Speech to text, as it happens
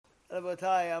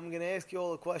Rabotai, I'm going to ask you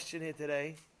all a question here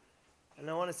today, and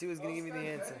I want to see who's going to give me the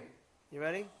answer. You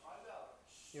ready?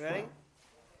 You ready?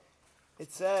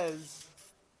 It says,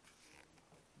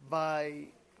 by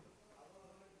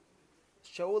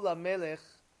Shaul HaMelech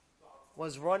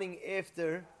was running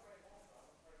after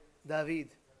David.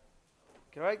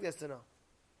 Correct? Yes or no?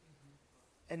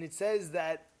 And it says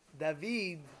that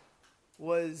David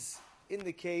was in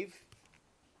the cave,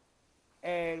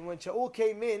 and when Shaul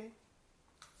came in,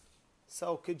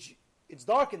 so it's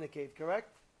dark in the cave,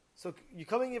 correct? So you're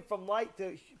coming in from light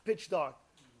to pitch dark.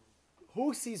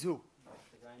 Who sees who?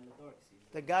 The guy in the dark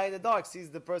sees. The guy in the dark sees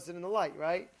the person in the light,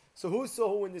 right? So who saw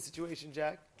who in this situation,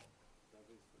 Jack?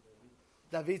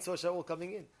 David saw Shaul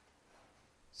coming in.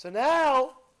 So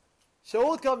now,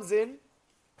 Shaul comes in,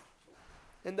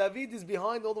 and David is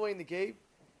behind all the way in the cave,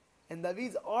 and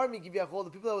David's army, the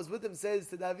people that was with him, says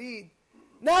to David,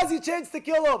 now's your chance to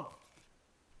kill him.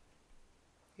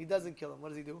 He doesn't kill him. What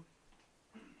does he do?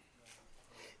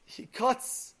 He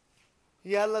cuts,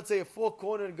 he had, let's say, a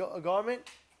four-cornered garment.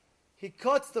 He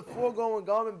cuts the four-cornered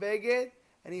garment, beged,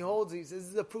 and he holds it. He says,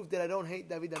 this is a proof that I don't hate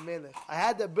David HaMelech. I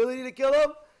had the ability to kill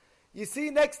him. You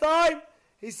see, next time,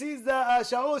 he sees the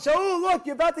Shaul. Shaul, look,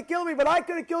 you're about to kill me, but I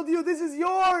could have killed you. This is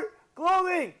your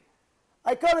clothing.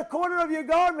 I cut a corner of your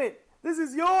garment. This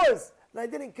is yours. And I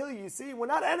didn't kill you. You see, we're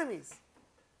not enemies.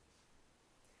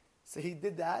 So he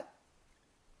did that.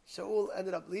 Shaul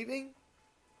ended up leaving,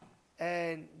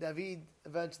 and David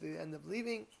eventually ended up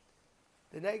leaving.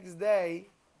 The next day,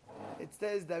 it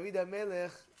says David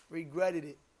HaMelech regretted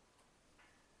it.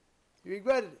 He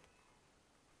regretted it.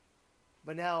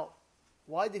 But now,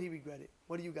 why did he regret it?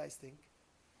 What do you guys think?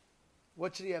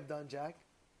 What should he have done, Jack?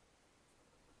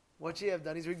 What should he have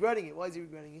done? He's regretting it. Why is he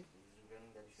regretting it? He's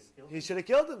regretting that he should have killed him. He should have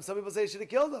killed him. Some people say he should have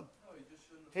killed him. No, he just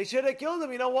shouldn't have. He should have killed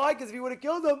him. You know why? Because if he would have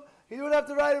killed him, he wouldn't have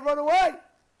to run away.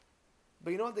 But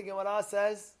you know what the Gemara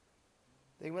says?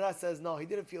 The Gemara says, no, he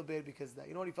didn't feel bad because of that.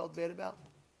 You know what he felt bad about?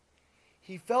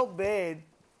 He felt bad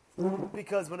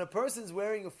because when a person's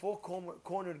wearing a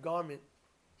four-cornered garment,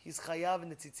 he's chayav in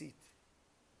the tzitzit.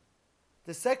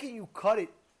 The second you cut it,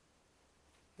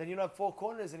 then you don't have four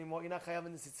corners anymore. You're not chayav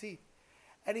in the tzitzit.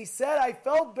 And he said, I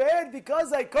felt bad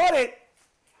because I cut it.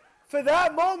 For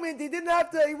that moment, he didn't have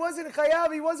to, he wasn't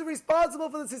chayav, he wasn't responsible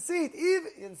for the tzitzit.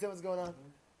 You understand what's going on?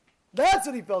 That's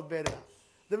what he felt bad about.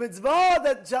 The mitzvah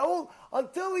that Shaul,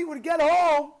 until he would get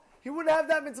home, he wouldn't have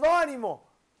that mitzvah anymore.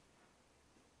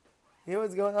 You know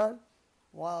what's going on?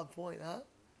 Wild point, huh?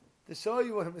 To show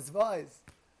you what a mitzvah is.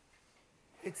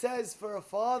 It says for a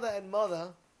father and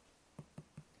mother,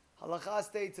 halakha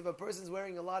states if a person's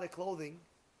wearing a lot of clothing,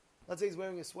 let's say he's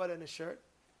wearing a sweater and a shirt,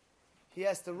 he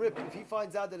has to rip. If he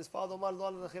finds out that his father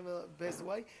passed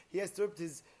away, he has to rip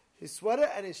his sweater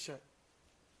and his shirt.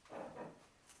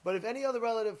 But if any other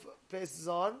relative passes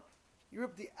on, you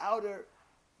rip the outer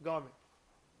garment.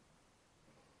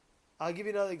 I'll give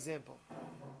you another example.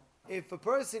 If a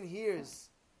person hears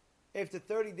after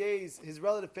 30 days his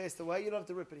relative passed away, you don't have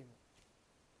to rip anymore.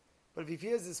 But if he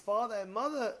hears his father and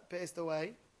mother passed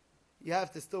away, you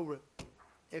have to still rip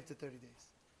after 30 days.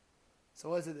 So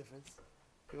what's the difference?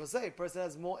 People say a person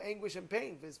has more anguish and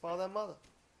pain for his father and mother.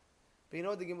 But you know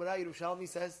what the Gemara Yerushalmi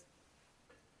says?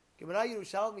 Gemara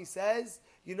Yerushalmi says,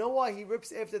 you know why he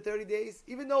rips after 30 days?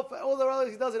 Even though for all the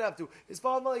relatives he doesn't have to. His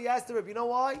father and mother he has to rip. You know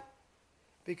why?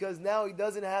 Because now he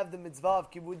doesn't have the mitzvah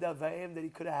of kibud avayim that he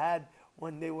could have had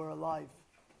when they were alive.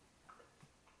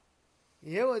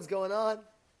 You hear what's going on?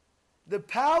 The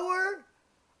power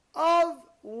of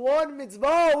one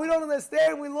mitzvah. We don't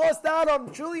understand. We lost out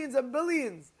on trillions and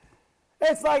billions.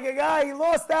 It's like a guy, he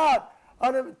lost out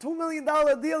on a $2 million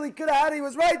deal he could have had. He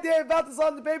was right there about to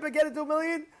sign the paper, get it $2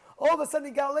 million. All of a sudden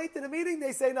he got late to the meeting.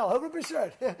 They say, no, he'll rip his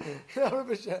shirt. He'll rip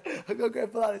his shirt. He'll go crazy.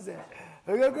 Pull out his hair.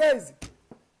 He'll go crazy.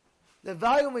 The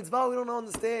value of mitzvah we don't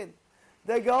understand.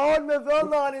 The Gaon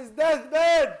Mevilna on his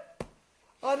deathbed.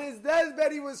 On his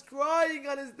deathbed, he was crying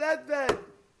on his deathbed.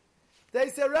 They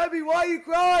said, Rebbe, why are you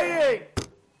crying?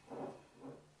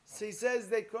 So he says,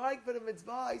 they're crying for the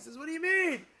mitzvah. He says, what do you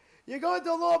mean? You're going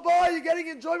to a law bar, you're getting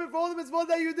enjoyment for all the mitzvah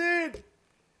that you did.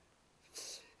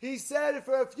 He said,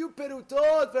 for a few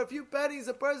perutot, for a few pennies,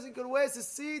 a person could wear a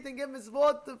seed and get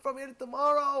mitzvot from here to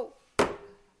tomorrow.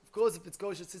 Of course, if it's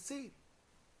kosher, it's a seed.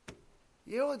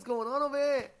 You know what's going on over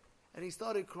here? And he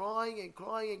started crying and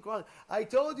crying and crying. I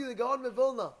told you, the Gaon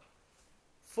Mevilna,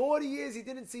 40 years he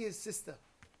didn't see his sister.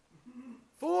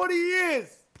 40 years!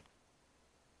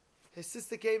 His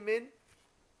sister came in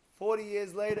 40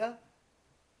 years later,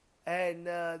 and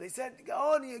they said,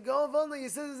 Gaon Mevilna, your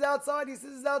sister's outside, your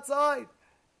sister's outside.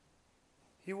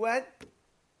 He went,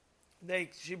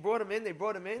 she brought him in, they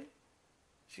brought him in.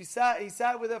 He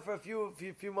sat with her for a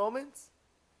few moments,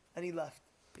 and he left.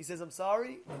 He says, I'm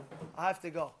sorry, I have to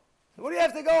go. What do you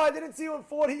have to go? I didn't see you in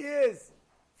 40 years.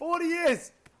 40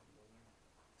 years.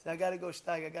 He said, I got to go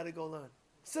shtag, I got to go learn.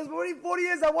 He says, but what do you 40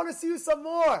 years? I want to see you some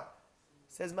more.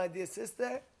 He says, my dear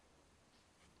sister,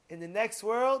 in the next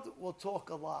world, we'll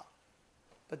talk a lot.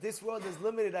 But this world is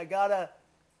limited. I got to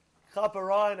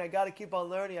chaperine, I got to keep on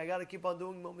learning, I got to keep on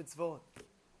doing more mitzvot.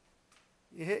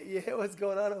 You hear what's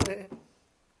going on over here?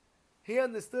 He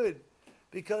understood.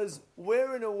 Because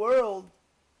we're in a world,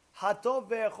 hatov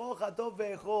ve'echo, hatov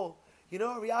ve'echo. You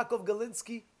know Rav Yaakov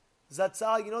Galinsky,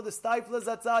 Zatzal, you know the Stifler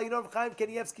Zatzal, you know Rav Chaim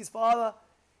Kanievsky's father?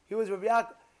 He was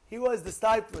the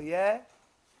Stifler, yeah? He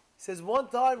says one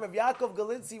time Rav Yaakov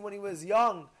Galinsky, when he was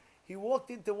young, he walked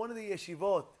into one of the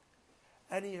yeshivot,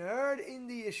 and he heard in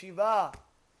the yeshiva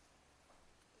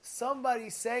somebody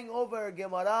saying over a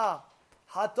Gemara,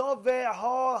 hatov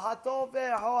ve'echo, hatov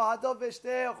ve'echo, hatov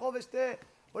ve'shteh, echo ve'shteh.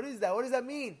 What is that? What does that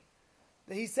mean?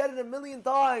 That he said it a million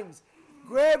times.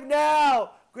 Grab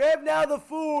now the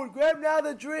food, grab now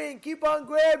the drink, keep on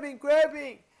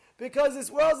grabbing. Because this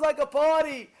world's like a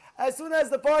party. As soon as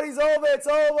the party's over, it's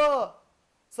over.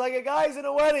 It's like a guy's in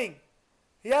a wedding.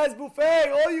 He has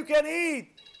buffet, all you can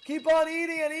eat. Keep on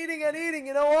eating and eating and eating.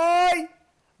 You know why?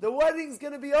 The wedding's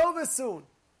going to be over soon.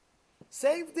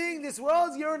 Same thing, this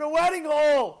world's, you're in a wedding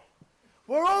hall.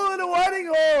 We're all in a wedding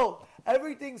hall.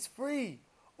 Everything's free.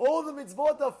 All the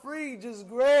mitzvot are free, just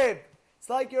grab. It's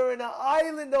like you're in an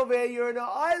island over here. You're in an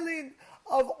island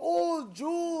of all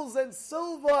jewels and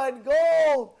silver and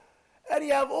gold. And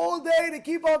you have all day to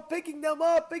keep on picking them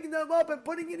up and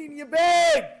putting it in your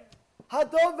bag.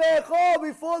 Hatov ve'echo,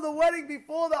 before the wedding,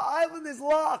 before the island is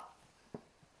locked.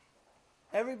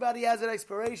 Everybody has an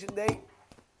expiration date.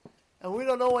 And we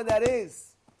don't know when that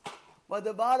is. But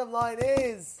the bottom line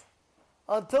is,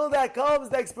 until that comes,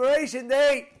 the expiration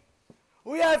date,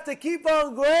 we have to keep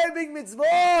on grabbing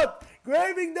mitzvot,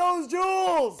 grabbing those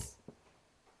jewels.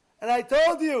 And I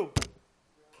told you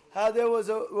how there was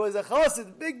a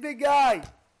chassid, big guy.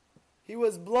 He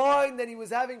was blind and he was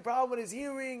having problem with his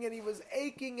hearing and he was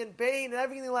aching in pain and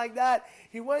everything like that.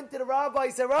 He went to the rabbi,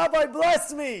 he said, Rabbi,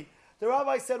 bless me. The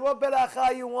rabbi said, what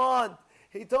beracha you want?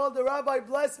 He told the rabbi,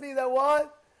 bless me, that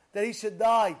what? That he should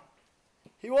die.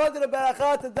 He wanted a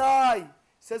beracha to die. He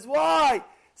says, why?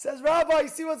 Says, Rabbi, you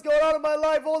see what's going on in my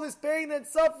life, all this pain and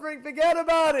suffering, forget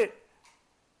about it.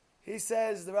 He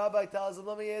says, the rabbi tells him,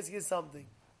 let me ask you something.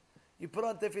 You put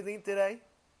on tefillin today?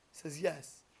 He says,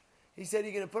 yes. He said,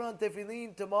 you're going to put on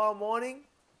tefillin tomorrow morning?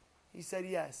 He said,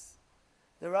 yes.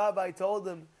 The rabbi told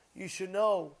him, you should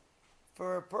know,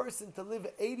 for a person to live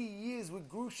 80 years with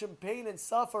gruesome pain and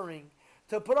suffering,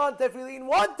 to put on tefillin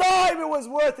one time, it was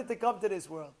worth it to come to this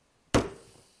world.